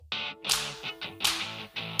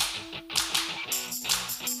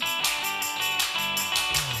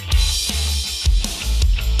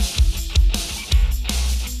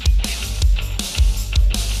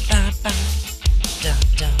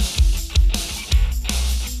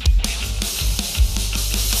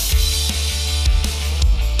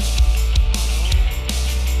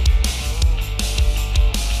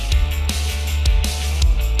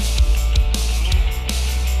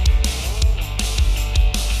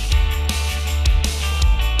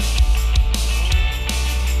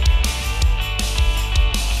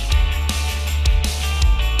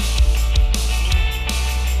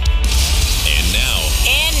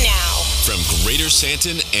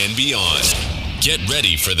Sandton and beyond. Get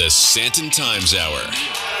ready for the Sandton Times Hour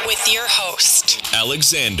with your host,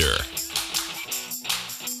 Alexander.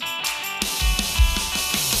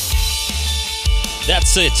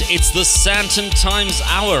 That's it. It's the Sandton Times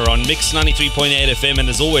Hour on Mix 93.8 FM and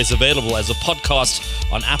is always available as a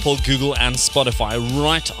podcast on Apple, Google and Spotify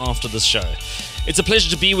right after this show. It's a pleasure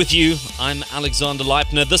to be with you. I'm Alexander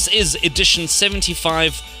Leipner. This is edition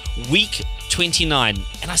 75, week 29.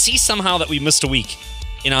 And I see somehow that we missed a week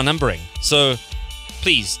in our numbering. So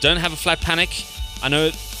please don't have a flat panic. I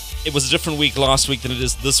know it was a different week last week than it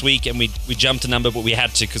is this week, and we jumped a number, but we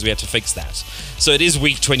had to because we had to fix that. So it is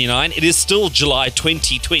week 29. It is still July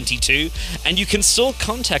 2022, and you can still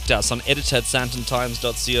contact us on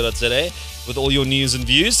editor@sandtontimes.co.za with all your news and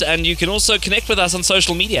views, and you can also connect with us on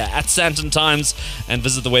social media at Sandton Times and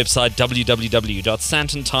visit the website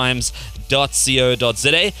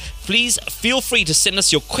www.sandtontimes.co.za. Please feel free to send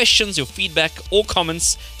us your questions, your feedback, or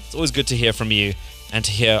comments. It's always good to hear from you and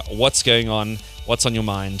to hear what's going on, what's on your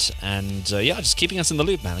mind, and just keeping us in the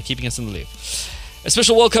loop, man, keeping us in the loop. A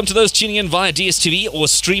special welcome to those tuning in via DSTV or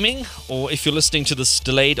streaming, or if you're listening to this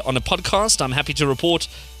delayed on a podcast, I'm happy to report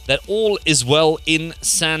that all is well in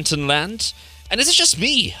Sandton land. And is it just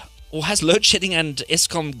me, or has load shedding and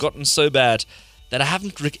Eskom gotten so bad that I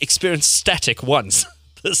haven't experienced static once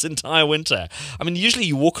this entire winter? I mean, usually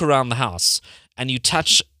you walk around the house and you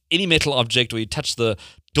touch any metal object or you touch the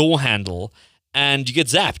door handle and you get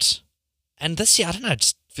zapped. And this year, I don't know, it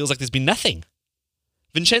just feels like there's been nothing.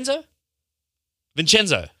 Vincenzo,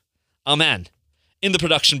 our man, in the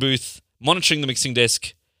production booth, monitoring the mixing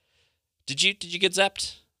desk. Did you get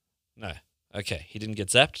zapped? No. Okay, he didn't get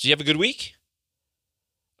zapped. Did you have a good week?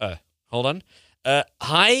 Oh, hold on.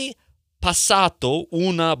 Hai passato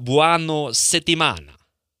una buona settimana.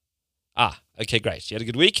 Ah, okay, great. You had a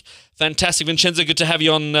good week. Fantastic, Vincenzo. Good to have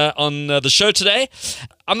you on the show today.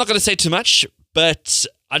 I'm not going to say too much, but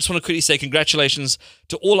I just want to quickly say congratulations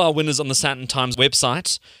to all our winners on the Sandton Times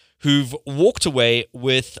website who've walked away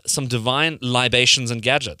with some divine libations and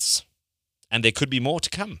gadgets. And there could be more to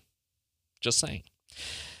come. Just saying.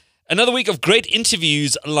 Another week of great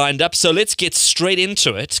interviews lined up, so let's get straight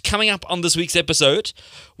into it. Coming up on this week's episode,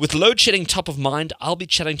 with load shedding top of mind, I'll be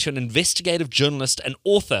chatting to an investigative journalist and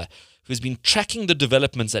author who's been tracking the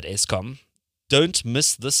developments at Eskom. Don't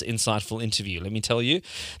miss this insightful interview, let me tell you.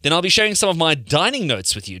 Then I'll be sharing some of my dining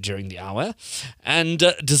notes with you during the hour.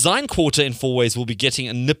 And Design Quarter in 4 Ways will be getting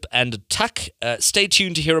a nip and a tuck. Stay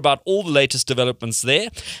tuned to hear about all the latest developments there.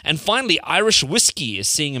 And finally, Irish whiskey is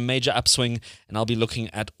seeing a major upswing, and I'll be looking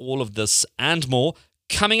at all of this and more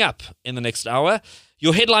coming up in the next hour.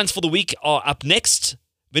 Your headlines for the week are up next.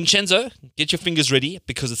 Vincenzo, get your fingers ready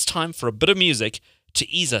because it's time for a bit of music to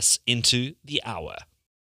ease us into the hour.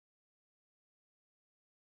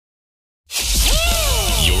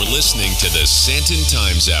 You're listening to the Sandton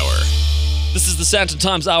Times Hour. This is the Sandton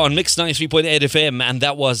Times Hour on Mix 93.8 FM, and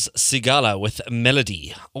that was Sigala with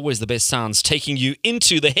Melody. Always the best sounds, taking you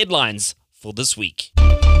into the headlines for this week.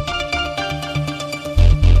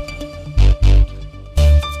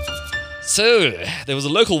 So, there was a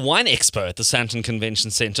local wine expo at the Sandton Convention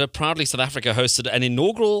Centre. Proudly South Africa hosted an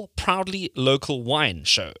inaugural Proudly Local Wine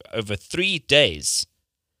show over 3 days.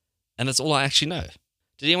 And that's all I actually know.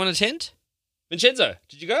 Did anyone attend? Vincenzo,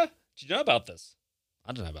 did you go? Did you know about this?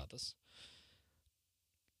 I don't know about this.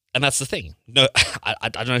 And that's the thing. No, I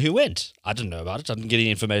don't know who went. I didn't know about it. I didn't get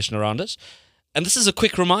any information around it. And this is a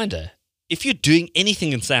quick reminder. If you're doing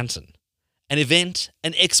anything in Sandton, an event,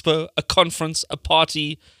 an expo, a conference, a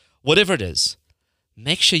party, whatever it is,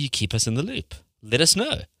 make sure you keep us in the loop. Let us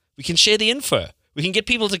know. We can share the info. We can get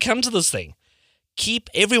people to come to this thing. Keep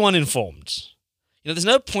everyone informed. You know, there's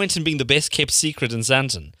no point in being the best kept secret in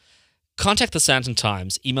Sandton. Contact the Sandton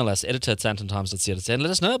Times, email us, editor@sandtontimes.co.za, and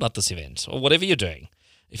let us know about this event, or whatever you're doing.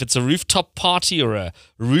 If it's a rooftop party, or a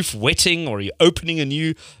roof wetting, or you're opening a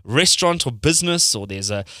new restaurant or business, or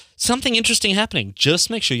there's something interesting happening, just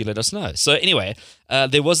make sure you let us know. So anyway,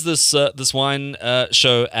 there was this wine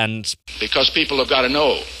show, and because people have got to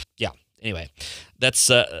know. Yeah, anyway, that's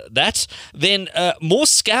that. Then more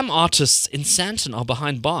scam artists in Sandton are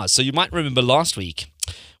behind bars. So you might remember last week,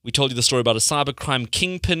 we told you the story about a cybercrime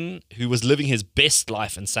kingpin who was living his best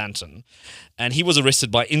life in Sandton. And he was arrested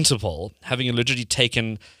by Interpol, having allegedly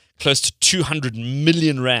taken close to 200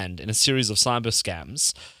 million rand in a series of cyber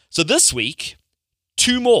scams. So this week,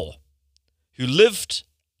 2 more who lived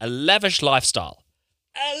a lavish lifestyle.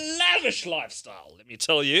 A lavish lifestyle, let me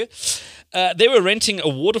tell you. They were renting a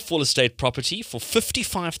Waterfall Estate property for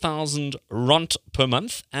 55,000 rand per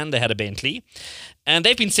month, and they had a Bentley. And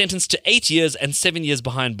they've been sentenced to 8 years and 7 years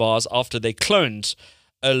behind bars after they cloned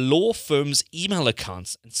a law firm's email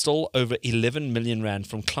accounts and stole over 11 million rand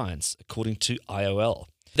from clients, according to IOL.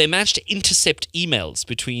 They managed to intercept emails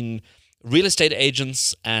between real estate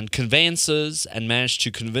agents and conveyancers and managed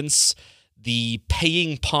to convince the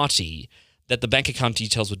paying party that the bank account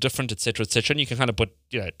details were different, etc., etc. And you can kind of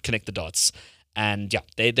connect the dots. And yeah,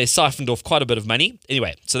 they siphoned off quite a bit of money.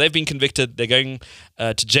 Anyway, so they've been convicted. They're going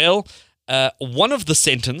to jail. One of the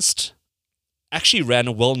sentenced actually ran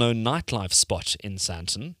a well-known nightlife spot in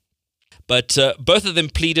Sandton. But both of them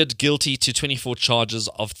pleaded guilty to 24 charges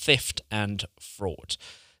of theft and fraud.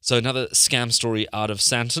 So another scam story out of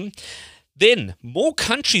Sandton. Then, more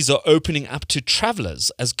countries are opening up to travelers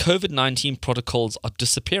as COVID-19 protocols are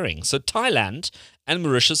disappearing. So Thailand and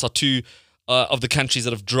Mauritius are two of the countries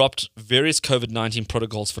that have dropped various COVID-19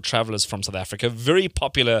 protocols for travelers from South Africa, very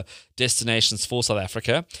popular destinations for South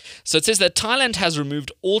Africa. So it says that Thailand has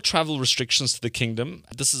removed all travel restrictions to the kingdom.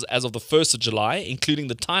 This is as of the 1st of July, including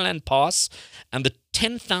the Thailand pass and the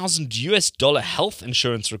 $10,000 health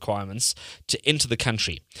insurance requirements to enter the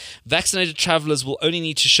country. Vaccinated travelers will only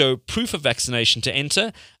need to show proof of vaccination to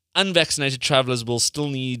enter. Unvaccinated travelers will still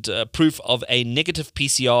need proof of a negative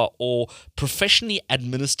PCR or professionally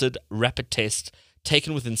administered rapid test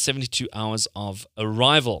taken within 72 hours of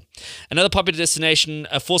arrival. Another popular destination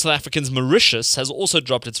for South Africans, Mauritius, has also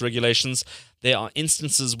dropped its regulations. There are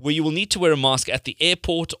instances where you will need to wear a mask at the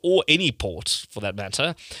airport or any port, for that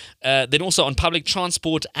matter. Then also on public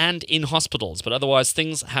transport and in hospitals. But otherwise,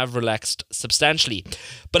 things have relaxed substantially.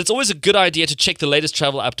 But it's always a good idea to check the latest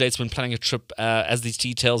travel updates when planning a trip, as these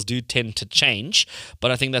details do tend to change.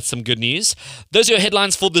 But I think that's some good news. Those are your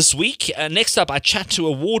headlines for this week. Next up, I chat to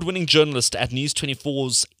award-winning journalist at News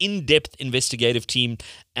 24's in-depth investigative team.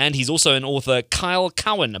 And he's also an author, Kyle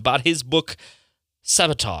Cowan, about his book,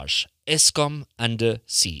 Sabotage, Eskom Under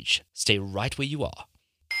Siege. Stay right where you are.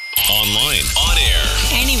 Online, on air,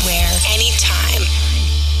 Anywhere, anytime.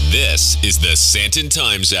 this is the Sandton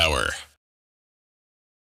Times Hour.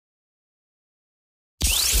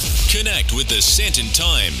 Connect with the Sandton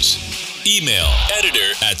Times. Email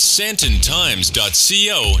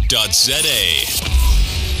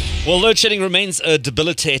editor@santontimes.co.za. Well, load shedding remains a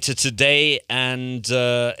debilitator today, and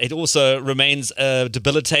it also remains a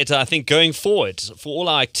debilitator, I think, going forward for all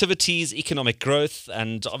our activities, economic growth,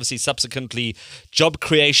 and obviously subsequently job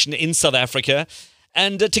creation in South Africa.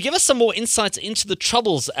 And to give us some more insights into the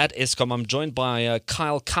troubles at Eskom, I'm joined by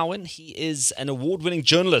Kyle Cowan. He is an award-winning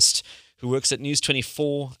journalist who works at News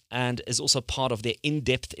 24 and is also part of their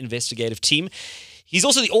in-depth investigative team. He's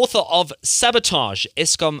also the author of Sabotage,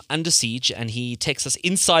 Eskom Under Siege, and he takes us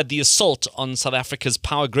inside the assault on South Africa's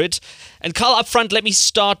power grid. And Kyle, up front, let me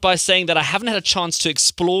start by saying that I haven't had a chance to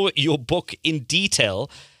explore your book in detail,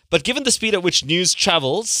 but given the speed at which news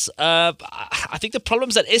travels, I think the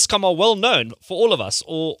problems at Eskom are well known for all of us,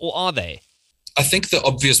 or are they? I think the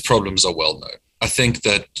obvious problems are well known. I think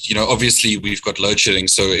that, obviously we've got load shedding,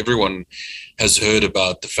 so everyone has heard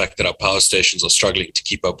about the fact that our power stations are struggling to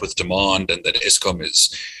keep up with demand, and that Eskom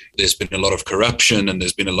there's been a lot of corruption, and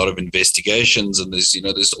there's been a lot of investigations, and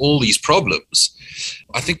there's all these problems.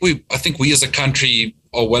 I think we as a country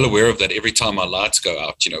are well aware of that. Every time our lights go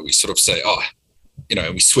out, we sort of say,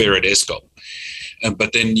 we swear at Eskom.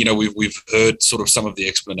 But then, we've heard sort of some of the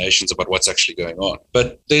explanations about what's actually going on.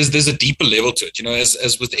 But there's a deeper level to it.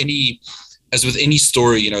 As with any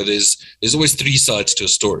story, there's always three sides to a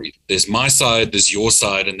story. There's my side, there's your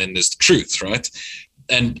side, and then there's the truth, right?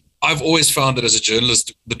 And I've always found that as a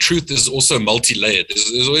journalist, the truth is also multi-layered.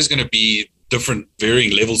 There's always going to be different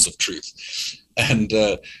varying levels of truth. And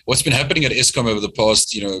what's been happening at Eskom over the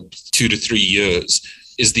past, 2 to 3 years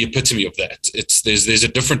is the epitome of that. There's a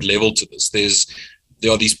different level to this.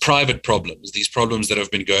 There are these private problems, these problems that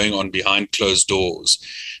have been going on behind closed doors.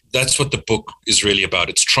 That's what the book is really about.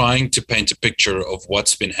 It's trying to paint a picture of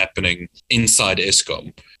what's been happening inside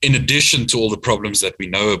Eskom, in addition to all the problems that we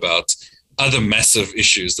know about, other massive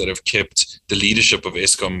issues that have kept the leadership of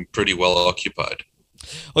Eskom pretty well occupied.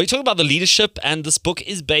 Well, you talk about the leadership, and this book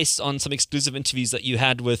is based on some exclusive interviews that you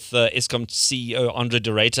had with Eskom CEO Andre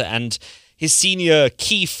de Ruyter and his senior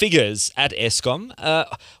key figures at Eskom.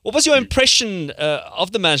 What was your impression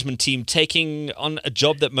of the management team taking on a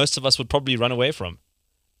job that most of us would probably run away from?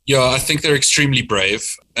 Yeah, I think they're extremely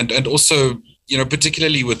brave, and also,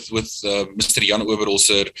 particularly with Mr. Jan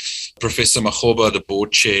Oberholzer, Professor Makgoba, the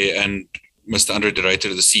board chair, and Mr. Andre de Ruyter,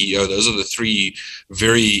 the CEO. Those are the three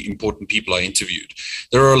very important people I interviewed.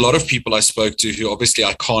 There are a lot of people I spoke to who obviously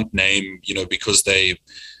I can't name, because they'd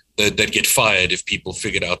get fired if people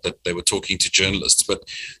figured out that they were talking to journalists. But,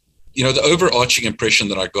 the overarching impression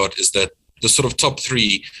that I got is that the sort of top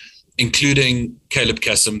three including Caleb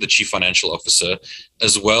Kassim, the chief financial officer,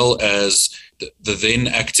 as well as the then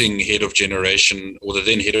acting head of generation, or the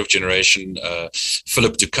then head of generation,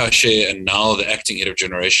 Philip Dukashe, and now the acting head of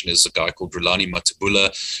generation is a guy called Rulani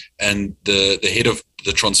Matubula, and the head of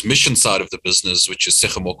the transmission side of the business, which is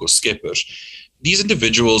Sekhamoko Skepper. These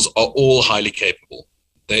individuals are all highly capable.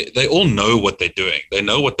 They all know what they're doing. They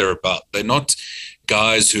know what they're about. They're not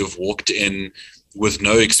guys who have walked in with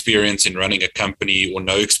no experience in running a company or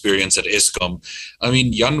no experience at Eskom. I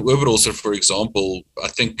mean, Jan Oberholzer, for example, I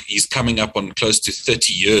think he's coming up on close to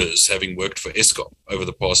 30 years having worked for Eskom over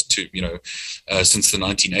the past since the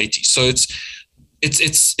 1980s. So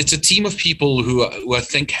it's a team of people who I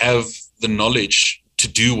think have the knowledge to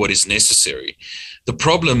do what is necessary. The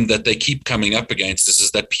problem that they keep coming up against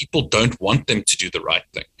is that people don't want them to do the right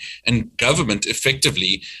thing. And government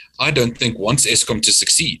effectively, I don't think, wants Eskom to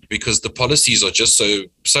succeed, because the policies are just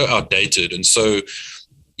so outdated and so,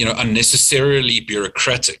 unnecessarily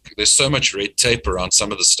bureaucratic. There's so much red tape around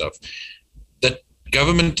some of the stuff that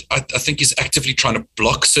government, I think, is actively trying to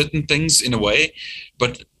block certain things in a way.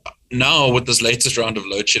 But now with this latest round of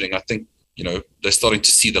load shedding, I think, they're starting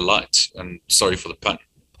to see the light. And sorry for the pun.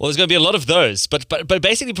 Well, there's going to be a lot of those, but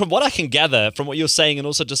basically, from what I can gather from what you're saying, and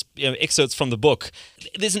also just excerpts from the book,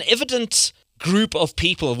 there's an evident group of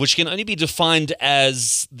people which can only be defined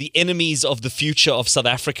as the enemies of the future of South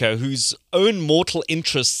Africa, whose own mortal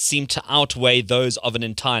interests seem to outweigh those of an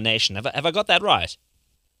entire nation. Have I got that right?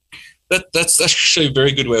 That's actually a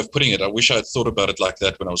very good way of putting it. I wish I had thought about it like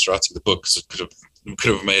that when I was writing the book, because it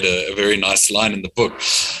could have made a very nice line in the book.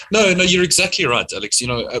 No, you're exactly right, Alex.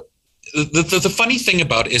 The funny thing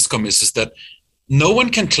about Eskom is that no one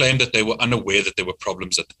can claim that they were unaware that there were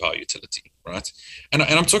problems at the power utility, right? And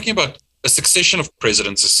I'm talking about a succession of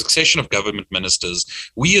presidents, a succession of government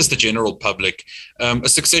ministers, we as the general public, a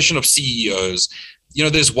succession of CEOs.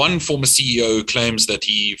 There's one former CEO who claims that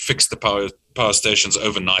he fixed the power stations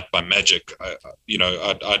overnight by magic.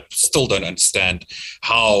 I still don't understand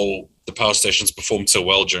how the power stations performed so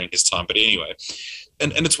well during his time. But anyway,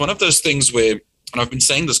 and it's one of those things where, and I've been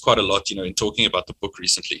saying this quite a lot, in talking about the book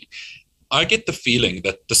recently, I get the feeling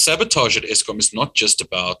that the sabotage at Eskom is not just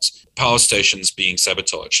about power stations being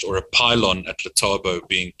sabotaged or a pylon at Letabo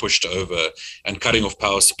being pushed over and cutting off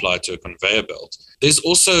power supply to a conveyor belt. There's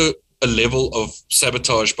also a level of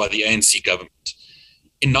sabotage by the ANC government.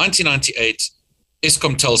 In 1998,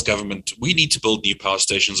 Eskom tells government, we need to build new power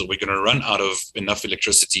stations or we're going to run out of enough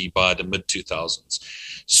electricity by the mid-2000s.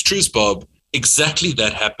 Struce Bob, exactly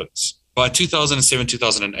that happens. By 2007,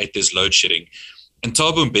 2008, there's load shedding. And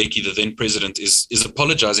Thabo Mbeki, the then president, is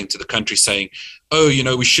apologizing to the country saying,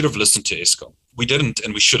 we should have listened to Eskom. We didn't,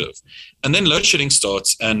 and we should have. And then load shedding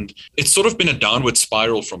starts, and it's sort of been a downward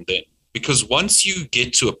spiral from then. Because once you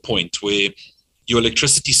get to a point where your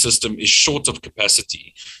electricity system is short of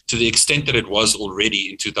capacity to the extent that it was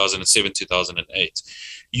already in 2007, 2008,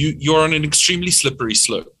 you're on an extremely slippery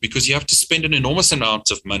slope, because you have to spend an enormous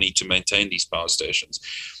amount of money to maintain these power stations.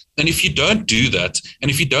 And if you don't do that,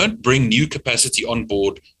 and if you don't bring new capacity on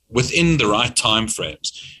board within the right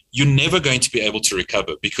timeframes, you're never going to be able to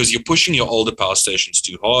recover, because you're pushing your older power stations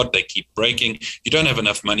too hard. They keep breaking. You don't have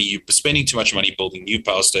enough money. You're spending too much money building new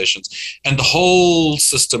power stations, and the whole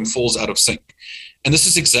system falls out of sync. And this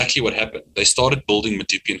is exactly what happened. They started building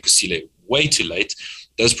Medupi and Kusile way too late.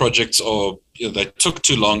 Those projects they took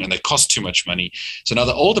too long and they cost too much money. So now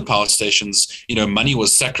the older power stations, money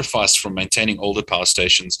was sacrificed from maintaining older power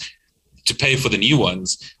stations to pay for the new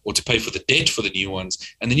ones, or to pay for the debt for the new ones.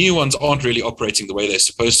 And the new ones aren't really operating the way they're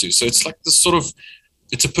supposed to. So it's like this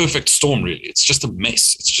it's a perfect storm, really. It's just a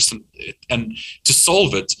mess. And to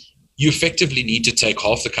solve it, you effectively need to take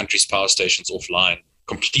half the country's power stations offline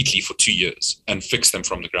completely for 2 years and fix them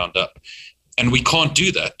from the ground up. And we can't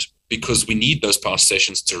do that, because we need those power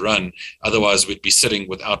stations to run. Otherwise, we'd be sitting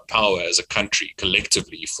without power as a country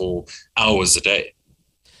collectively for hours a day.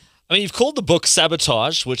 I mean, you've called the book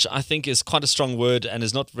Sabotage, which I think is quite a strong word and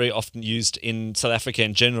is not very often used in South Africa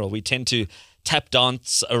in general. We tend to tap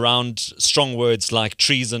dance around strong words like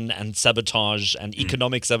treason and sabotage and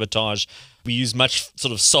economic sabotage. We use much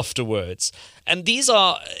sort of softer words. And these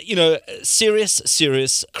are,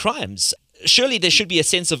 serious crimes. Surely there should be a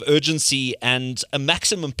sense of urgency and a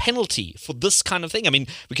maximum penalty for this kind of thing. I mean,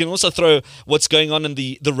 we can also throw what's going on in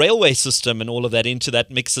the railway system and all of that into that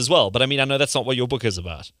mix as well. But I mean, I know that's not what your book is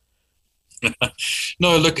about.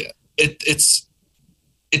 No, look, it's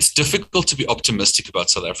difficult to be optimistic about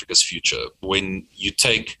South Africa's future when you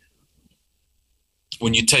take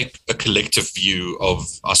a collective view of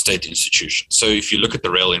our state institutions. So if you look at the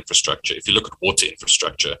rail infrastructure, if you look at water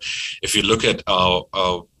infrastructure, if you look at our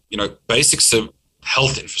basic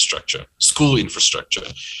health infrastructure, school infrastructure.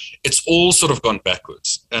 It's all sort of gone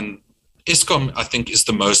backwards. And Eskom, I think, is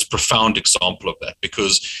the most profound example of that,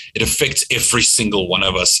 because it affects every single one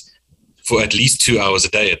of us for at least 2 hours a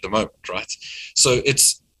day at the moment, right? So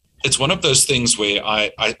it's one of those things where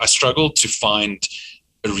I struggle to find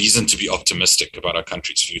a reason to be optimistic about our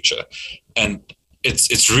country's future. And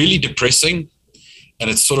it's really depressing,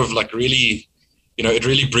 and it's sort of like really, it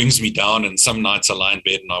really brings me down. And some nights I lie in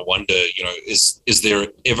bed and I wonder, is there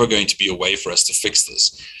ever going to be a way for us to fix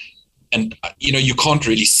this? And, you can't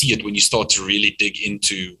really see it when you start to really dig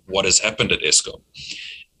into what has happened at Eskom.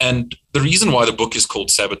 And the reason why the book is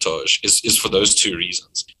called Sabotage is for those two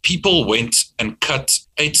reasons. People went and cut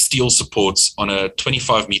 8 steel supports on a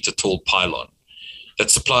 25-meter tall pylon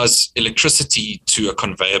that supplies electricity to a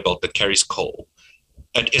conveyor belt that carries coal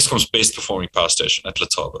at Eskom's best performing power station at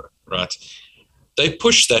Letaba, right? They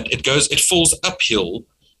push that, it falls uphill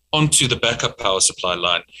onto the backup power supply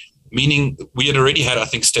line, meaning we had already had, I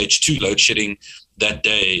think, stage 2 load shedding that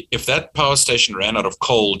day. If that power station ran out of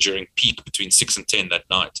coal during peak between 6 and 10 that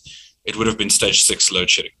night, it would have been stage 6 load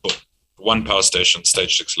shedding. Boom. One power station,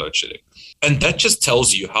 stage 6 load shedding. And that just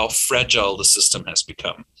tells you how fragile the system has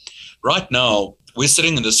become. Right now, we're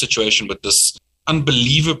sitting in this situation with this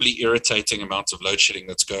unbelievably irritating amount of load shedding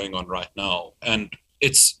that's going on right now. And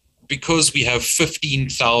it's because we have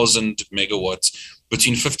 15,000 megawatts,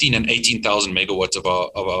 between 15 and 18,000 megawatts of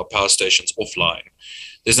our power stations offline.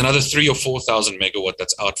 There's another 3,000 or 4,000 megawatt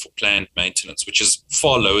that's out for planned maintenance, which is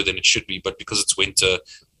far lower than it should be, but because it's winter,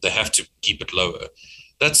 they have to keep it lower.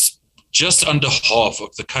 That's just under half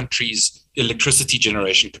of the country's electricity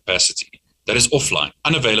generation capacity that is offline,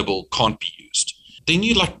 unavailable, can't be used. Then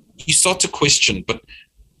you start to question, but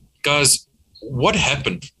guys, what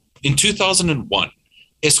happened? In 2001,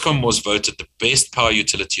 Eskom was voted the best power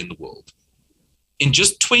utility in the world. In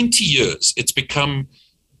just 20 years, it's become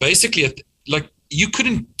basically you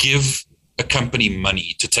couldn't give a company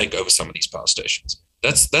money to take over some of these power stations.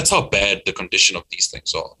 That's how bad the condition of these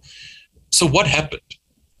things are. So what happened?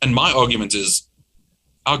 And my argument is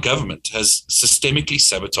our government has systemically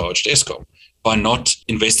sabotaged Eskom by not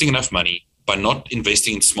investing enough money, by not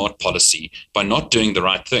investing in smart policy, by not doing the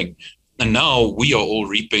right thing. And now we are all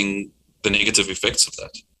reaping the negative effects of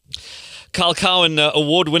that. Carl Cowan,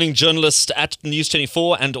 award-winning journalist at News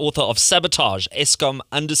 24 and author of Sabotage, Eskom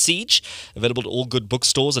Under Siege, available at all good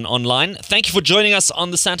bookstores and online. Thank you for joining us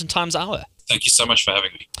on the Sandton Times Hour. Thank you so much for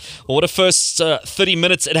having me. Well, what a first 30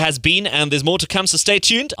 minutes it has been, and there's more to come, so stay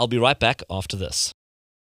tuned. I'll be right back after this.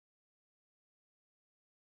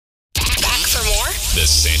 Back for more? The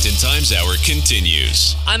Sandton Times Hour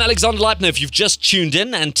continues. I'm Alexander Leitner. If you've just tuned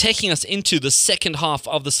in, and taking us into the second half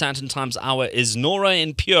of the Sandton Times Hour is Nora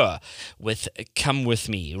En Pure with Come With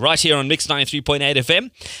Me, right here on Mix 93.8 FM.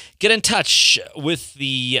 Get in touch with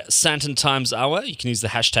the Sandton Times Hour. You can use the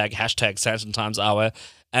hashtag Sandton Times Hour.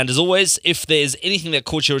 And as always, if there's anything that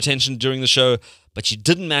caught your attention during the show, but you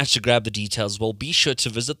didn't manage to grab the details, well, be sure to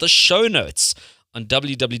visit the show notes on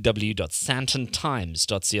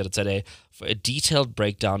www.sandtontimes.co.za for a detailed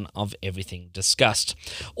breakdown of everything discussed.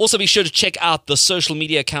 Also, be sure to check out the social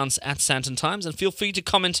media accounts at Sandton Times and feel free to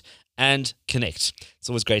comment and connect. It's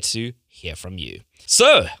always great to hear from you.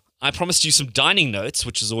 So, I promised you some dining notes,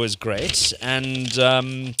 which is always great, and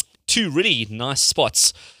 2 really nice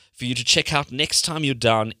spots for you to check out next time you're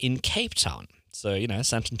down in Cape Town. So,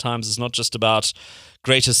 Sandton Times is not just about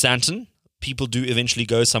Greater Sandton. People do eventually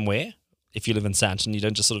go somewhere. If you live in Sandton, you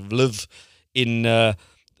don't just sort of live in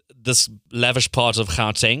this lavish part of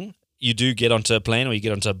Gauteng. You do get onto a plane or you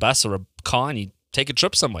get onto a bus or a car and you take a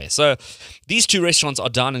trip somewhere. So these 2 restaurants are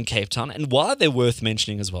down in Cape Town. And why they're worth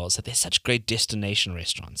mentioning as well is that they're such great destination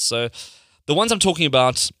restaurants. So the ones I'm talking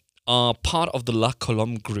about are part of the La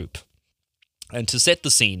Colombe group. And to set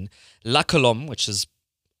the scene, La Colombe, which is,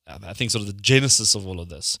 I think, sort of the genesis of all of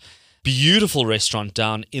this, beautiful restaurant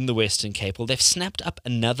down in the Western Cape. Well, they've snapped up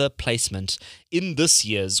another placement in this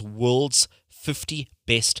year's World's 50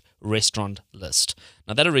 Best Restaurant list.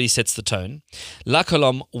 Now, that already sets the tone. La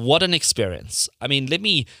Colombe, what an experience. I mean, let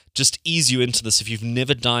me just ease you into this if you've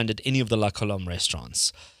never dined at any of the La Colombe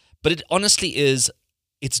restaurants. But it honestly is,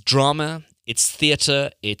 it's drama, it's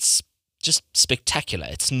theatre, it's just spectacular.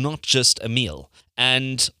 It's not just a meal.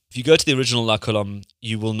 And if you go to the original La Colombe,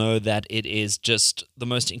 you will know that it is just the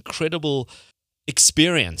most incredible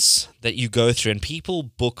experience that you go through, and people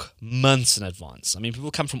book months in advance. I mean,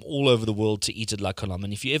 people come from all over the world to eat at La Colombe,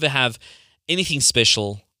 and if you ever have anything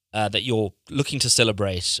special that you're looking to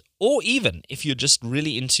celebrate, or even if you're just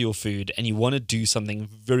really into your food and you want to do something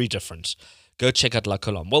very different, go check out La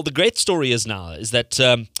Colombe. Well, the great story is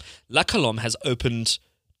that La Colombe has opened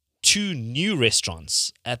 2 new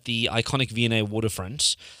restaurants at the iconic V&A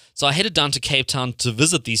waterfront. So I headed down to Cape Town to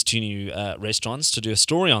visit these 2 new restaurants to do a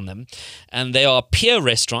story on them. And they are Pier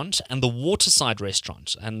Restaurant and the Waterside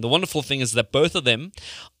Restaurant. And the wonderful thing is that both of them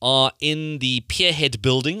are in the Pierhead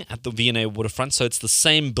building at the V&A waterfront. So it's the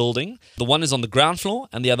same building. The one is on the ground floor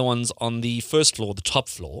and the other one's on the first floor, the top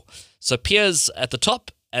floor. So Pier's at the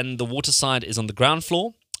top and the Waterside is on the ground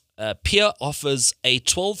floor. Pier offers a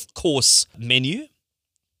 12-course menu.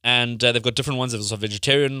 And they've got different ones. There's also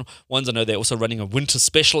vegetarian ones. I know they're also running a winter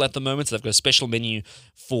special at the moment. So they've got a special menu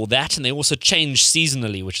for that. And they also change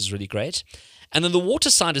seasonally, which is really great. And then the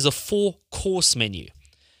Waterside is a 4-course menu.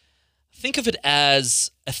 Think of it as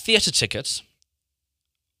a theatre ticket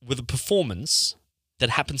with a performance that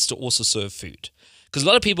happens to also serve food. Because a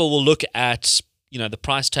lot of people will look at, the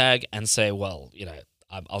price tag and say, well,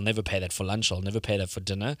 I'll never pay that for lunch. I'll never pay that for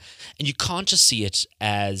dinner. And you can't just see it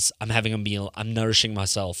as I'm having a meal. I'm nourishing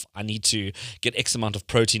myself. I need to get X amount of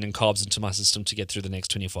protein and carbs into my system to get through the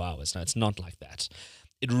next 24 hours. No, it's not like that.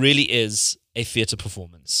 It really is a theatre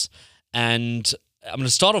performance. And I'm going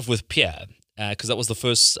to start off with Pier because that was the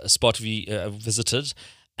first spot we visited.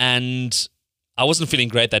 And I wasn't feeling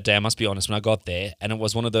great that day, I must be honest, when I got there. And it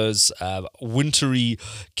was one of those wintry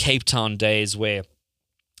Cape Town days where,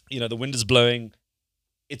 the wind is blowing.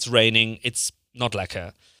 It's raining. It's not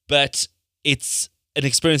lacquer, but it's an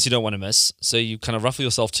experience you don't want to miss. So you kind of ruffle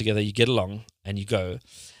yourself together, you get along, and you go.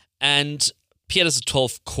 And Pier does a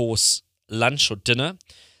 12-course lunch or dinner.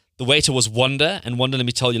 The waiter was Wanda, and Wanda, let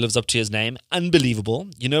me tell you, lives up to his name. Unbelievable.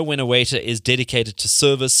 When a waiter is dedicated to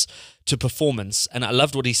service, to performance. And I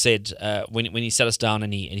loved what he said when he sat us down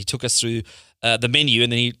and he took us through the menu, and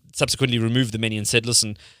then he subsequently removed the menu and said,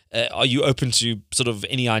 listen, are you open to sort of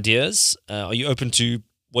any ideas? Are you open to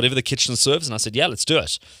whatever the kitchen serves? And I said, yeah, let's do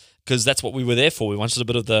it. Because that's what we were there for. We wanted a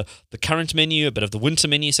bit of the current menu, a bit of the winter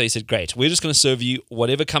menu. So he said, great, we're just going to serve you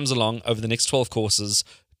whatever comes along over the next 12 courses.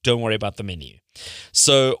 Don't worry about the menu.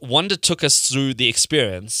 So Wanda took us through the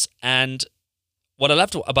experience. And what I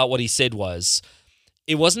loved about what he said was,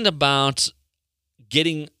 it wasn't about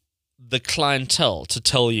getting the clientele to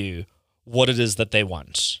tell you what it is that they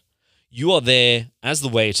want. You are there as the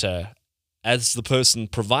waiter, as the person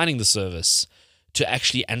providing the service, to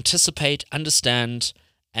actually anticipate, understand,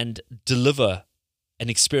 and deliver an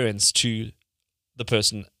experience to the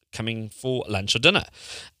person coming for lunch or dinner.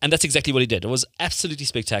 And that's exactly what he did. It was absolutely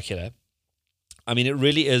spectacular. I mean, it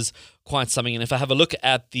really is quite something. And if I have a look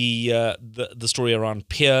at the story around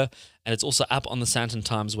Pier, and it's also up on the Sandton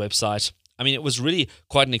Times website, I mean, it was really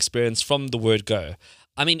quite an experience from the word go.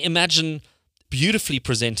 I mean, imagine beautifully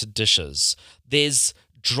presented dishes. There's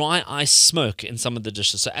dry ice smoke in some of the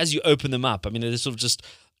dishes. So as you open them up, I mean, it sort of just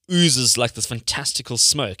oozes like this fantastical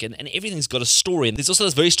smoke, and everything's got a story. And there's also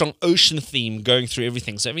this very strong ocean theme going through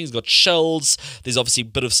everything. So everything's got shells. There's obviously a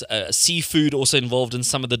bit of seafood also involved in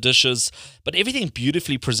some of the dishes, but everything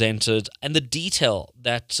beautifully presented, and the detail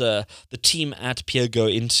that the team at Pier go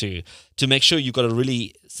into to make sure you've got a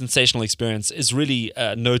really sensational experience is really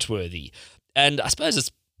noteworthy. And I suppose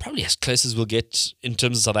it's probably as close as we'll get in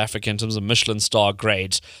terms of South Africa, in terms of Michelin star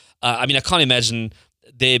grade. I mean, I can't imagine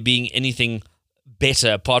there being anything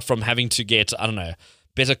better apart from having to get, I don't know,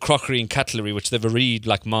 better crockery and cutlery, which they've already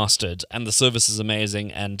mastered, and the service is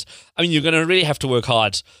amazing. And I mean, you're going to really have to work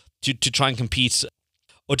hard to try and compete.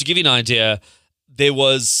 Or to give you an idea, there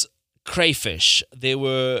was crayfish, there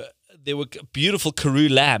were beautiful Karoo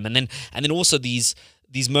lamb, and then also these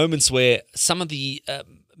moments where some of the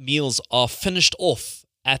meals are finished off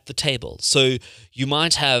at the table. So you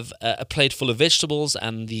might have a plate full of vegetables,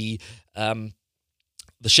 and the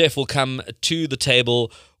chef will come to the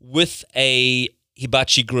table with a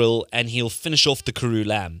hibachi grill, and he'll finish off the Karoo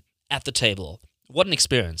lamb at the table. What an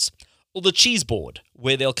experience. Or the cheese board,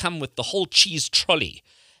 where they'll come with the whole cheese trolley,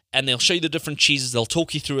 and they'll show you the different cheeses. They'll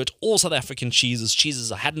talk you through it. All South African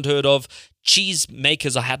cheeses I hadn't heard of, cheese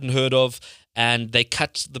makers I hadn't heard of, and they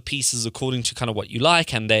cut the pieces according to kind of what you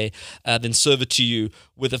like, and they then serve it to you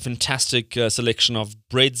with a fantastic selection of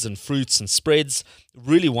breads and fruits and spreads.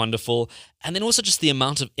 Really wonderful. And then also just the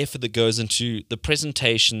amount of effort that goes into the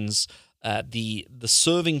presentations, the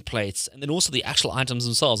serving plates, and then also the actual items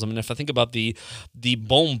themselves. I mean, if I think about the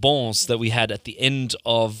bonbons that we had at the end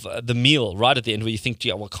of the meal, right at the end, where you think,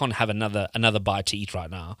 yeah, well, I can't have another bite to eat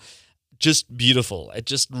right now. Just beautiful. It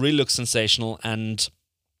just really looks sensational. And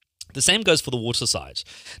the same goes for the Waterside.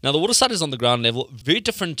 Now, the Waterside is on the ground level, very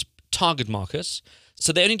different target market.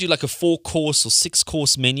 So they only do like a 4-course or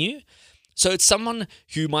 6-course menu. So it's someone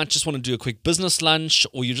who might just want to do a quick business lunch,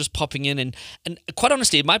 or you're just popping in. And quite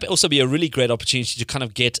honestly, it might also be a really great opportunity to kind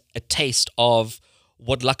of get a taste of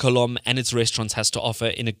what La Colombe and its restaurants has to offer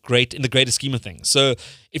in the greater scheme of things. So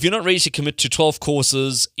if you're not ready to commit to 12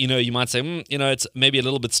 courses, you might say, it's maybe a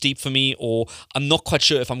little bit steep for me, or I'm not quite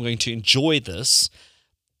sure if I'm going to enjoy this.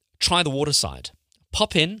 Try the Waterside.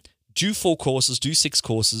 Pop in, do 4 courses, do 6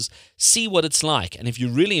 courses, see what it's like. And if you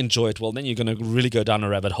really enjoy it, well, then you're going to really go down a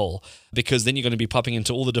rabbit hole, because then you're going to be popping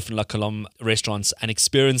into all the different La Colombe restaurants and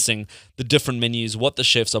experiencing the different menus, what the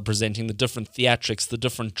chefs are presenting, the different theatrics, the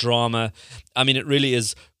different drama. I mean, it really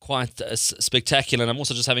is quite spectacular. And I'm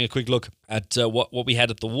also just having a quick look at what we had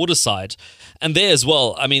at the Waterside. And there as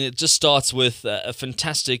well, I mean, it just starts with a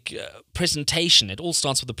fantastic presentation. It all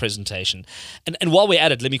starts with the presentation. And while we're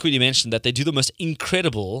at it, let me quickly mention that they do the most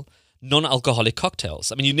incredible non-alcoholic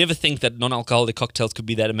cocktails. I mean, you never think that non-alcoholic cocktails could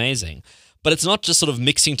be that amazing. But it's not just sort of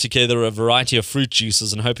mixing together a variety of fruit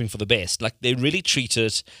juices and hoping for the best. Like, they really treat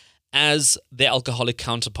it as their alcoholic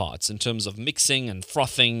counterparts in terms of mixing and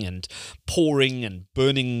frothing and pouring and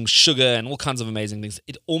burning sugar and all kinds of amazing things.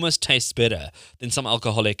 It almost tastes better than some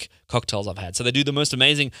alcoholic cocktails I've had. So they do the most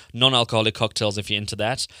amazing non-alcoholic cocktails if you're into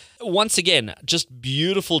that. Once again, just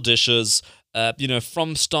beautiful dishes,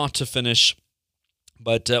 from start to finish.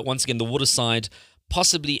 But once again, the Waterside,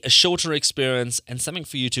 possibly a shorter experience and something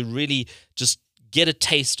for you to really just get a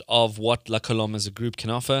taste of what La Colombe as a group can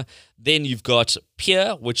offer. Then you've got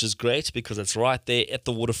Pier, which is great because it's right there at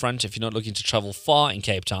the waterfront if you're not looking to travel far in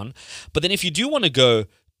Cape Town. But then if you do want to go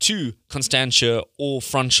to Constantia or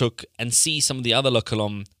Franschhoek and see some of the other La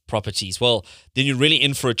Colombe properties, well, then you're really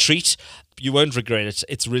in for a treat. You won't regret it.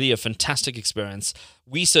 It's really a fantastic experience.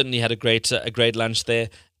 We certainly had a great lunch there.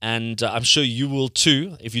 And I'm sure you will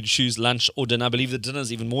too if you choose lunch or dinner. I believe the dinner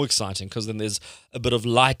is even more exciting because then there's a bit of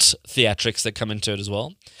light theatrics that come into it as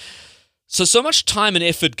well. So much time and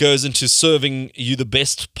effort goes into serving you the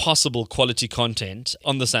best possible quality content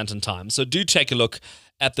on the Sandton Times. So do take a look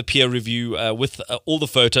at the peer review with all the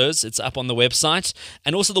photos. It's up on the website.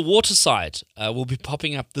 And also the Waterside will be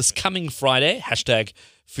popping up this coming Friday,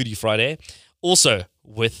 #Foodie Friday, also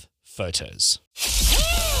with photos.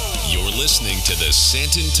 You're listening to the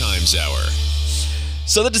Sandton Times Hour.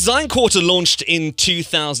 So the Design Quarter launched in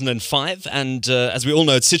 2005, and as we all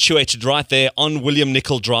know, it's situated right there on William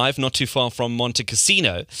Nicol Drive, not too far from Monte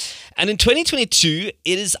Casino. And in 2022,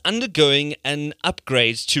 it is undergoing an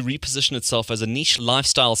upgrade to reposition itself as a niche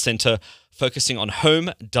lifestyle center focusing on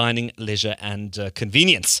home, dining, leisure, and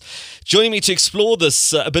convenience. Joining me to explore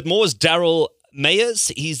this a bit more is Daryl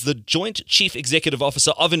Mayers. He's the Joint Chief Executive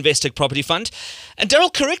Officer of Investec Property Fund. And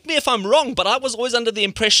Daryl, correct me if I'm wrong, but I was always under the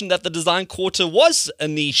impression that the Design Quarter was a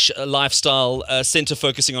niche lifestyle centre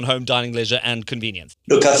focusing on home, dining, leisure and convenience.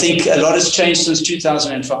 Look, I think a lot has changed since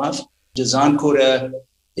 2005. Design Quarter,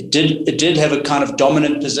 it did have a kind of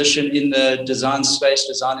dominant position in the design space,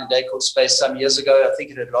 design and decor space some years ago. I think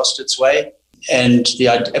it had lost its way.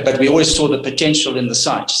 But we always saw the potential in the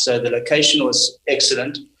site. So the location was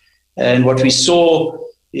excellent. And what we saw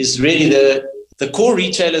is really the core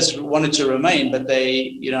retailers wanted to remain, but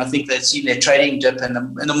I think they'd seen their trading dip and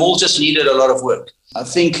the mall just needed a lot of work. I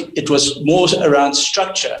think it was more around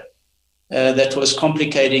structure that was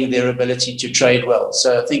complicating their ability to trade well.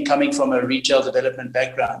 So I think coming from a retail development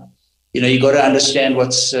background, you got to understand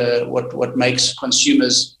what makes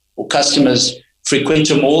consumers or customers frequent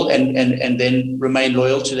a mall and then remain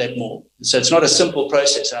loyal to that mall. So it's not a simple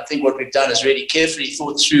process. And I think what we've done is really carefully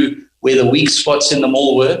thought through where the weak spots in the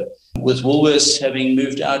mall were, with Woolworths having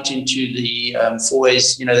moved out into the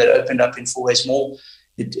Fourways, that opened up in Fourways Mall.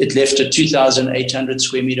 It left a 2,800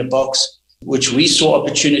 square meter box, which we saw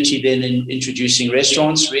opportunity then in introducing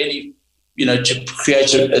restaurants, really, to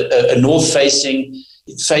create a north-facing,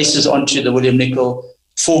 faces onto the William Nicol,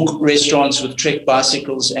 4 restaurants with Trek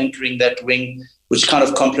bicycles anchoring that wing, which kind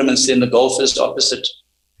of complements then the golfers opposite.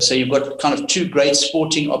 So you've got kind of 2 great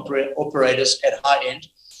sporting operators at high end.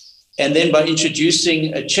 And then by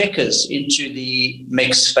introducing a Checkers into the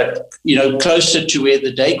mix, but, closer to where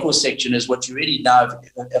the decor section is, what you really now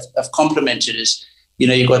have complemented is,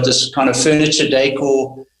 you've got this kind of furniture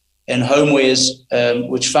decor and homewares,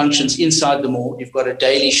 which functions inside the mall. You've got a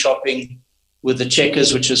daily shopping with the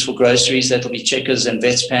Checkers, which is for groceries. That'll be Checkers and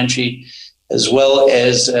Vet's Pantry, as well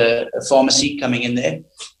as a pharmacy coming in there.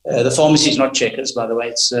 The pharmacy is not Checkers, by the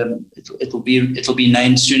way. It'll be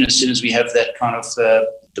named soon as we have that kind of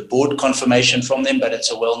the board confirmation from them, but it's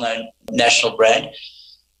a well-known national brand.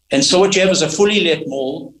 And so what you have is a fully let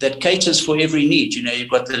mall that caters for every need. You've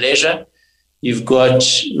got the leisure, you've got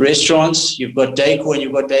restaurants, you've got decor, and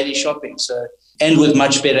you've got daily shopping. And with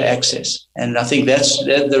much better access. And I think that's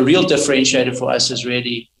the real differentiator for us, is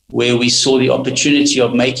really where we saw the opportunity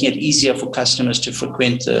of making it easier for customers to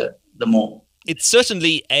frequent the mall. it's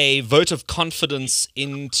certainly a vote of confidence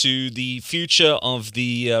into the future of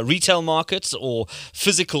the retail market or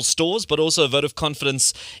physical stores, but also a vote of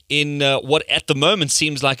confidence in what at the moment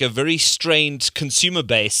seems like a very strained consumer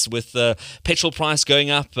base with petrol price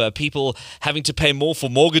going up, people having to pay more for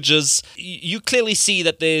mortgages. You clearly see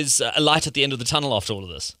that there's a light at the end of the tunnel after all of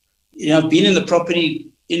this. I've been in the property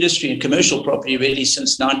industry and commercial property really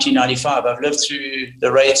since 1995. I've lived through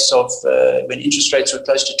the rates of when interest rates were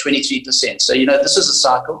close to 23%. So, this is a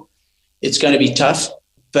cycle. It's going to be tough,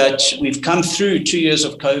 but we've come through 2 years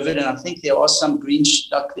of COVID, and I think there are some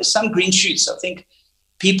there's some green shoots. I think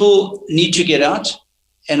people need to get out,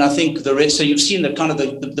 and I think the rest. So you've seen the kind of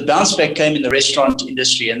the bounce back came in the restaurant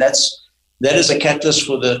industry, and that is a catalyst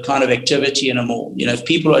for the kind of activity in a mall. If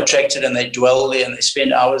people are attracted and they dwell there and they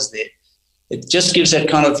spend hours there, it just gives that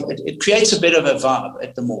kind of, it creates a bit of a vibe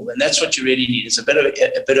at the mall. And that's what you really need, is a bit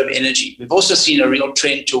of energy. We've also seen a real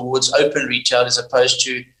trend towards open retail as opposed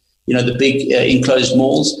to, the big enclosed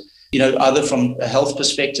malls, either from a health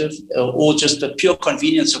perspective or just the pure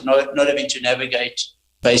convenience of not having to navigate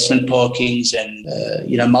basement parkings and,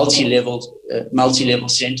 multi-level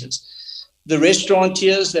centers. The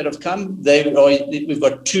restaurateurs that have come, we've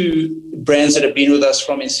got 2 brands that have been with us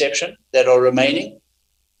from inception that are remaining.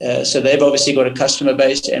 So they've obviously got a customer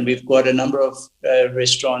base, and we've got a number of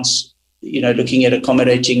restaurants, looking at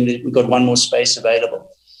accommodating. We've got 1 more space available.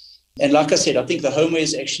 And like I said, I think the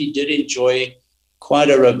homewares actually did enjoy quite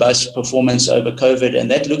a robust performance over COVID, and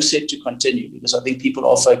that looks set to continue because I think people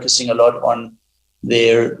are focusing a lot on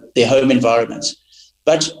their home environments.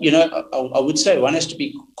 But, I would say one has to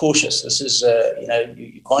be cautious. This is,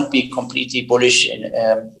 you can't be completely bullish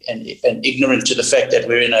and ignorant to the fact that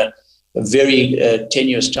we're in a very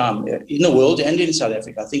tenuous time in the world and in South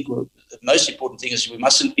Africa. I think the most important thing is we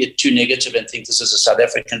mustn't be too negative and think this is a South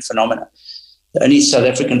African phenomenon. The only South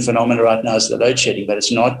African phenomenon right now is the load shedding, but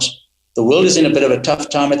it's not. The world is in a bit of a tough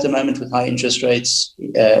time at the moment with high interest rates,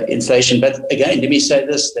 inflation. But again, let me say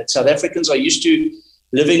this, that South Africans are used to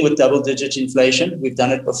living with double-digit inflation. We've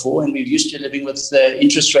done it before, and we're used to living with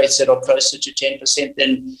interest rates that are closer to 10%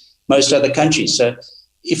 than most other countries. So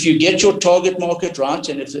if you get your target market right,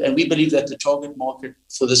 and we believe that the target market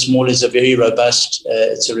for this mall is a very robust,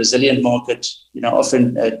 it's a resilient market,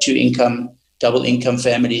 often 2-income, double-income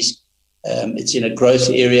families. It's in a growth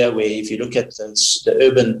area where if you look at the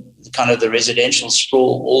urban, kind of the residential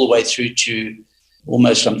sprawl all the way through to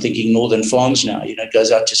almost, I'm thinking, Northern Farms now, it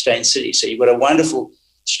goes out to Steyn City. So you've got a wonderful,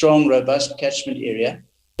 strong, robust catchment area.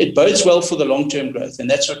 It bodes well for the long-term growth, and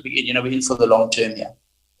that's what we're in for the long term here.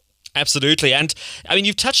 Absolutely. And I mean,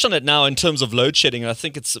 you've touched on it now in terms of load shedding, and I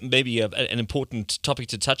think it's maybe an important topic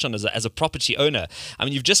to touch on as a property owner. I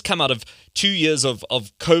mean, you've just come out of 2 years of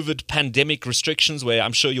COVID pandemic restrictions where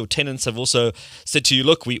I'm sure your tenants have also said to you,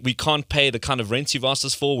 look, we can't pay the kind of rents you've asked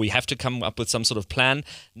us for. We have to come up with some sort of plan.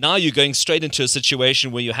 Now you're going straight into a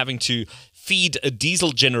situation where you're having to feed a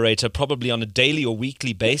diesel generator probably on a daily or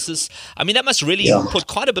weekly basis. I mean, that must really put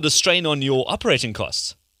quite a bit of strain on your operating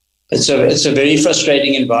costs. It's a very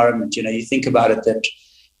frustrating environment. You think about it, that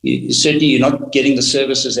certainly you're not getting the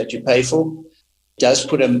services that you pay for. It does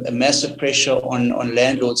put a massive pressure on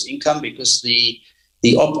landlords' income because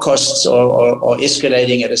the op costs are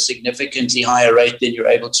escalating at a significantly higher rate than you're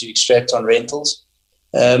able to extract on rentals.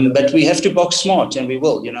 But we have to box smart, and we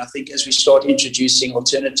will. I think as we start introducing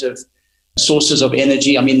alternative sources of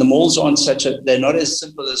energy, I mean, the malls aren't they're not as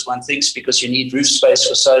simple as one thinks because you need roof space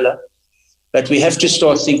for solar. But we have to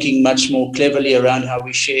start thinking much more cleverly around how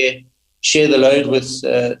we share the load with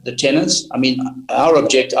the tenants. I mean, our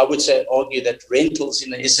objective, I would say, argue that rentals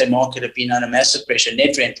in the SA market have been under massive pressure,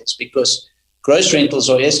 net rentals, because gross rentals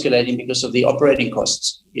are escalating because of the operating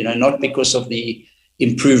costs, not because of the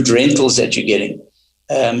improved rentals that you're getting.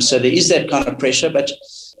 So there is that kind of pressure. But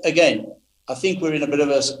again, I think we're in a bit of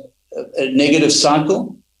a negative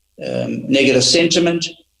cycle, negative sentiment.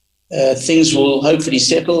 Things will hopefully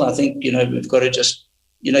settle. I think, we've got to just,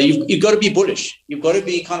 you've got to be bullish. You've got to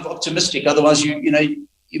be kind of optimistic. Otherwise, you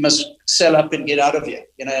must sell up and get out of here.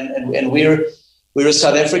 And we're a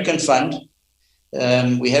South African fund.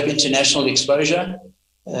 We have international exposure,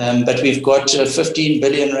 but we've got a 15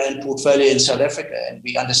 billion rand portfolio in South Africa, and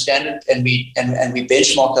we understand it, and we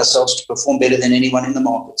benchmark ourselves to perform better than anyone in the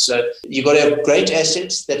market. So you've got to have great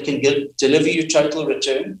assets that can deliver you total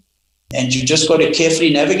return. And you just got to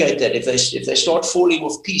carefully navigate that. If they start falling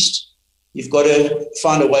off piste, you've got to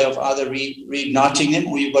find a way of either reigniting them,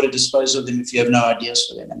 or you've got to dispose of them if you have no ideas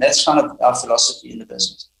for them. And that's kind of our philosophy in the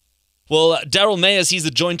business. Well, Daryl Mayers, he's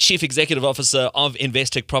the Joint Chief Executive Officer of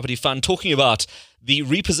Investec Property Fund, talking about the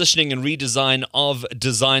repositioning and redesign of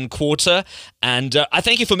Design Quarter. And I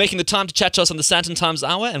thank you for making the time to chat to us on the Sandton Times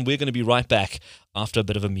Hour, and we're going to be right back after a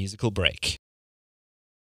bit of a musical break.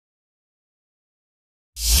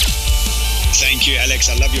 Thank you, Alex.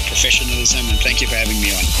 I love your professionalism, and thank you for having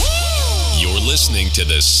me on. You're listening to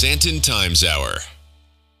the Sandton Times Hour.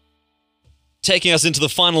 Taking us into the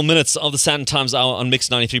final minutes of the Sandton Times Hour on Mix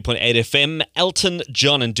 93.8 FM, Elton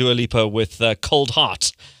John and Dua Lipa with Cold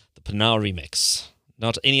Heart, the Panaw remix.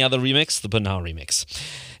 Not any other remix, the Panaw remix.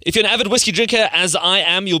 If you're an avid whiskey drinker, as I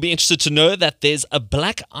am, you'll be interested to know that there's a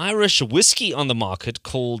black Irish whiskey on the market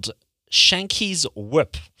called Shanky's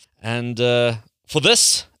Whip. And for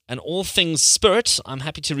this and all things spirit, I'm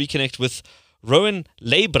happy to reconnect with Rowan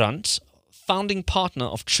Leibbrandt, founding partner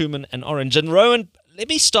of Truman and Orange. And Rowan, let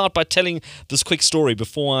me start by telling this quick story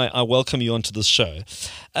before I welcome you onto the show.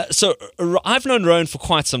 So I've known Rowan for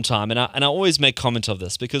quite some time, and I always make comment of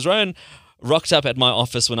this because Rowan rocked up at my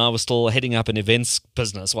office when I was still heading up an events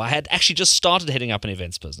business. Well, I had actually just started heading up an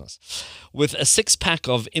events business with a 6-pack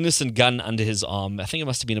of Innocent Gun under his arm. I think it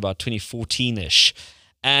must have been about 2014-ish.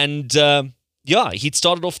 And he'd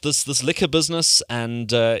started off this liquor business, and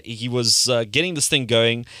he was getting this thing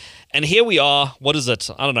going. And here we are, what is it?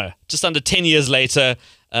 I don't know, just under 10 years later,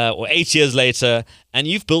 or 8 years later, and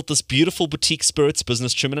you've built this beautiful boutique spirits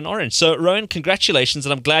business, Truman and Orange. So, Rowan, congratulations,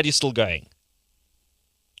 and I'm glad you're still going.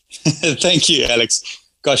 Thank you, Alex.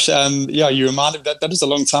 Gosh, you reminded that was a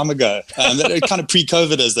long time ago. That kind of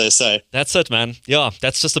pre-COVID, as they say. That's it, man. Yeah,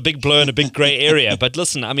 that's just a big blur in a big grey area. But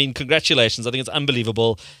listen, I mean, congratulations. I think it's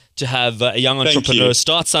unbelievable to have a young entrepreneur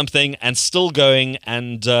start something and still going,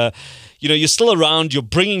 and you're still around. You're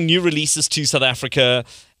bringing new releases to South Africa,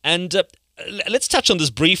 and let's touch on this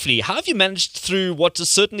briefly. How have you managed through what has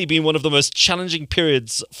certainly been one of the most challenging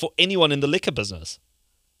periods for anyone in the liquor business?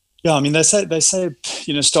 Yeah, I mean, they say,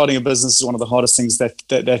 starting a business is one of the hardest things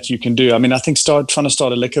that you can do. I mean, I think trying to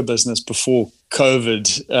start a liquor business before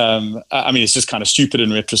COVID, it's just kind of stupid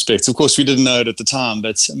in retrospect. Of course, we didn't know it at the time,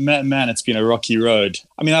 but man, it's been a rocky road.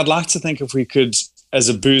 I mean, I'd like to think if we could, as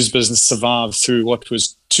a booze business, survive through what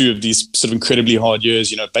was 2 of these sort of incredibly hard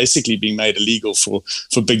years, basically being made illegal for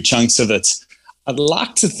big chunks of it. I'd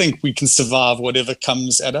like to think we can survive whatever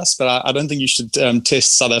comes at us, but I don't think you should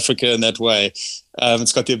test South Africa in that way.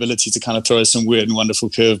 It's got the ability to kind of throw some weird and wonderful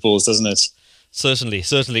curveballs, doesn't it?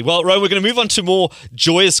 Certainly. Well, Ro, we're going to move on to more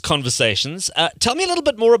joyous conversations. Tell me a little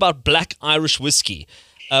bit more about Black Irish whiskey,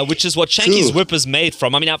 which is what Shanky's Whip is made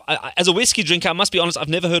from. I mean, as a whiskey drinker, I must be honest, I've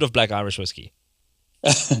never heard of Black Irish whiskey.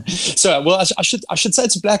 So, well, I should say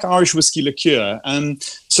it's a Black Irish whiskey liqueur.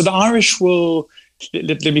 So the Irish will...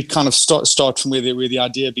 Let me kind of start from where the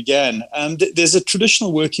idea began. There's a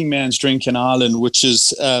traditional working man's drink in Ireland, which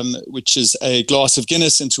is a glass of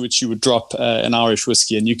Guinness into which you would drop an Irish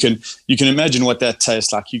whiskey, and you can imagine what that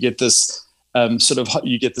tastes like. You get this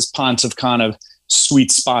pint of kind of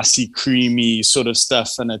sweet, spicy, creamy sort of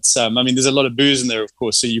stuff, and it's there's a lot of booze in there, of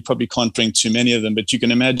course, so you probably can't drink too many of them, but you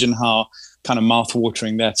can imagine how kind of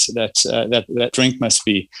mouth-watering that drink must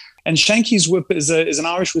be. And Shanky's Whip is an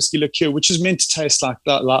Irish whiskey liqueur, which is meant to taste like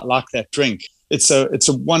that drink. It's a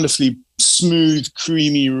wonderfully smooth,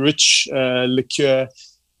 creamy, rich liqueur.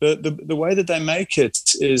 The way that they make it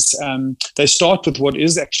is they start with what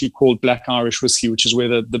is actually called Black Irish whiskey, which is where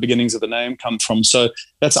the beginnings of the name come from. So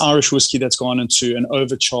that's Irish whiskey that's gone into an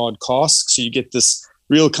overcharred cask. So you get this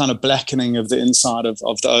real kind of blackening of the inside of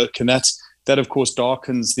the oak, and that of course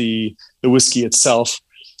darkens the whiskey itself.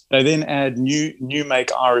 They then add new make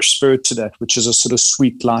Irish spirit to that, which is a sort of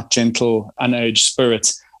sweet, light, gentle, unaged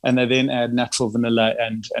spirit. And they then add natural vanilla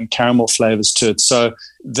and caramel flavors to it. So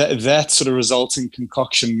that sort of resulting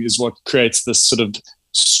concoction is what creates this sort of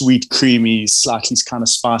sweet, creamy, slightly kind of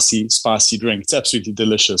spicy drink. It's absolutely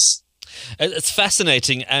delicious. It's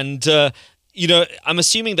fascinating. And, I'm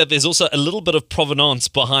assuming that there's also a little bit of provenance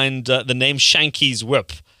behind the name Shanky's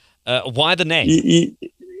Whip. Why the name?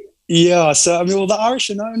 Yeah, so the Irish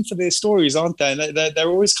are known for their stories, aren't they? They're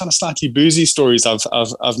always kind of slightly boozy stories.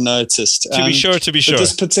 I've noticed. To be sure. But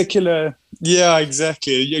this particular, yeah,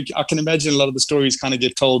 exactly. I can imagine a lot of the stories kind of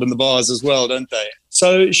get told in the bars as well, don't they?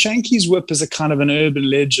 So Shanky's Whip is a kind of an urban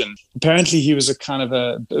legend. Apparently, he was a kind of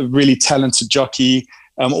a really talented jockey,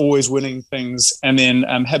 always winning things, and then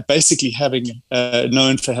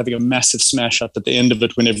known for having a massive smash up at the end of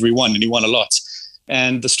it whenever he won, and he won a lot.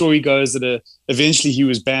 And the story goes that eventually he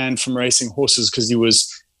was banned from racing horses because he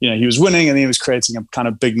was winning, and he was creating a kind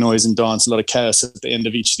of big noise and dance, a lot of chaos at the end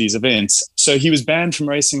of each of these events. So he was banned from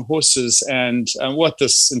racing horses. And what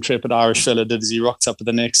this intrepid Irish fella did is he rocked up at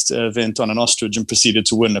the next event on an ostrich and proceeded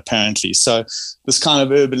to win, apparently. So this kind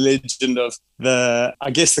of urban legend of the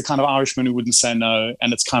kind of Irishman who wouldn't say no,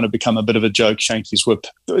 and it's kind of become a bit of a joke, Shanky's Whip.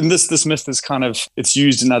 And this myth is kind of, it's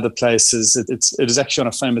used in other places. It is actually on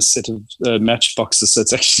a famous set of matchboxes. So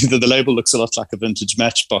it's actually, the label looks a lot like a vintage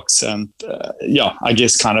matchbox. And I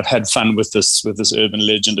guess kind of had fun with this urban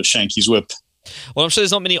legend of Shanky's Whip. Well, I'm sure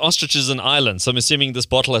there's not many ostriches in Ireland, so I'm assuming this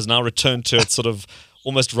bottle has now returned to its sort of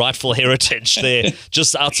almost rightful heritage there,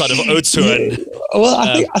 just outside of Oatshoorn. Well,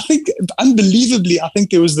 I think unbelievably, I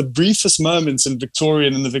think there was the briefest moments in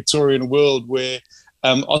the Victorian world where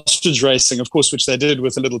ostrich racing, of course, which they did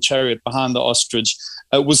with a little chariot behind the ostrich,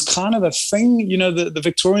 was kind of a thing. You know, the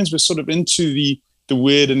Victorians were sort of into the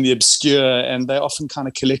weird and the obscure, and they often kind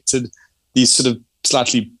of collected these sort of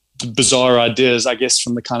slightly bizarre ideas, I guess,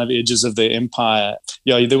 from the kind of edges of their empire.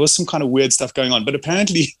 Yeah, there was some kind of weird stuff going on, but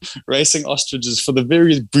apparently racing ostriches for the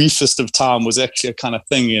very briefest of time was actually a kind of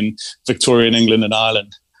thing in Victorian England and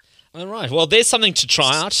Ireland. All right. Well, there's something to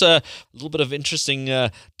try out. A little bit of interesting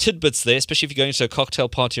tidbits there, especially if you're going to a cocktail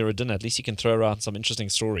party or a dinner. At least you can throw around some interesting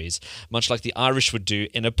stories, much like the Irish would do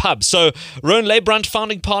in a pub. So, Rowan Leybrandt,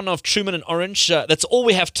 founding partner of Truman and Orange. That's all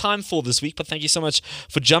we have time for this week, but thank you so much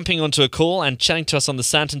for jumping onto a call and chatting to us on the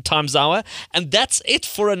Sandton Times Hour. And that's it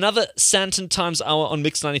for another Sandton Times Hour on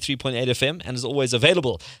Mix 93.8 FM, and is always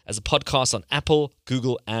available as a podcast on Apple,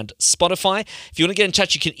 Google, and Spotify. If you want to get in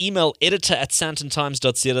touch, you can email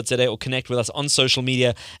editor@santontimes.co.za or connect with us on social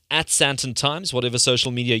media at Sandton Times, whatever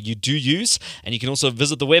social media you do use. And you can also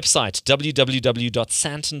visit the website,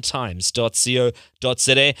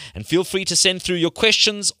 www.santontimes.co.za, and feel free to send through your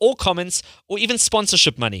questions or comments or even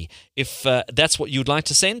sponsorship money. If that's what you'd like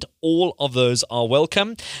to send, all of those are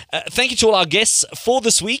welcome. Thank you to all our guests for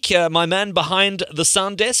this week. My man behind the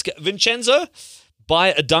sound desk, Vincenzo. Buy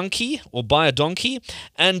a donkey.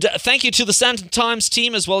 And thank you to the Sandton Times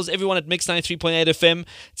team, as well as everyone at Mix 93.8 FM.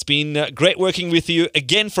 It's been great working with you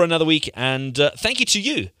again for another week. And thank you to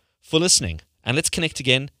you for listening. And let's connect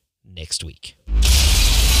again next week.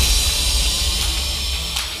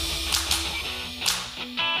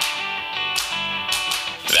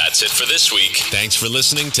 That's it for this week. Thanks for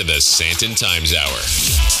listening to the Sandton Times Hour.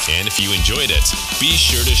 And if you enjoyed it, be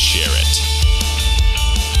sure to share it.